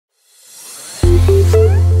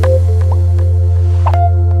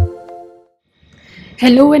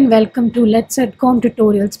Hello and welcome to LetSetCom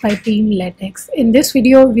tutorials by Team LetX. In this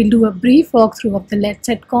video, we'll do a brief walkthrough of the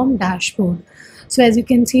LetSetCom dashboard. So as you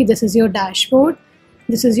can see, this is your dashboard.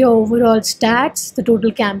 This is your overall stats, the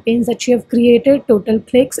total campaigns that you have created, total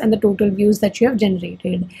clicks, and the total views that you have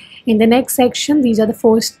generated. In the next section, these are the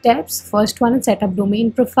 4 steps. First one is set up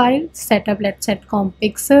domain profile, set up LetSetCom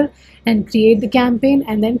pixel, and create the campaign,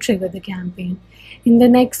 and then trigger the campaign. In the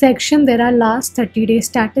next section, there are last 30-day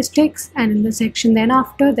statistics, and in the section then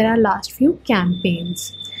after, there are last few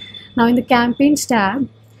campaigns. Now in the campaigns tab,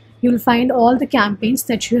 you'll find all the campaigns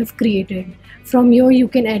that you have created. From here, you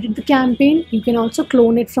can edit the campaign. You can also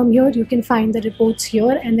clone it from here. You can find the reports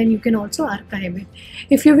here, and then you can also archive it.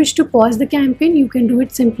 If you wish to pause the campaign, you can do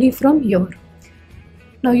it simply from here.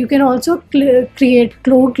 Now you can also create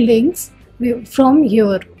cloned links from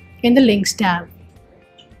here in the links tab.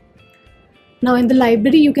 Now in the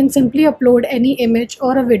library, you can simply upload any image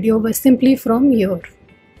or a video by simply from here.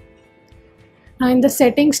 Now in the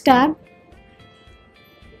settings tab,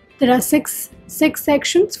 there are six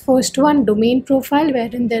sections. First one, domain profile,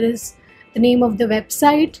 wherein there is the name of the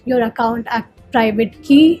website, your account private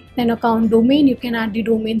key, then account domain. You can add the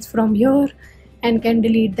domains from here and can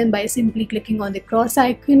delete them by simply clicking on the cross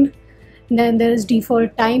icon. Then there is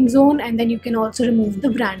default time zone, and then you can also remove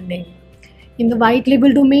the branding. In the white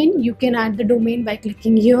label domain, you can add the domain by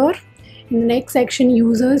clicking here. In the next section,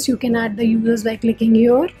 users, you can add the users by clicking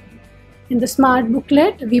here. In the smart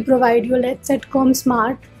booklet, we provide you a LetSetCom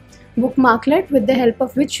smart book marklet, with the help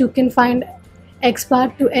of which you can find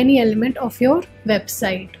XPath to any element of your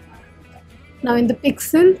website. Now in the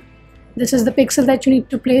pixel, this is the pixel that you need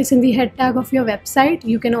to place in the head tag of your website.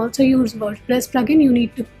 You can also use WordPress plugin. You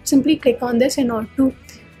need to simply click on this in order to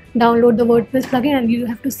download the WordPress plugin, and you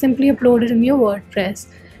have to simply upload it in your WordPress.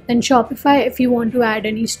 Then Shopify, if you want to add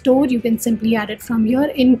any store, you can simply add it from here.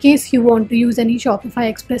 In case you want to use any Shopify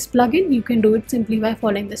Express plugin, you can do it simply by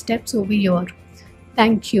following the steps over here.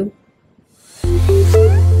 Thank you.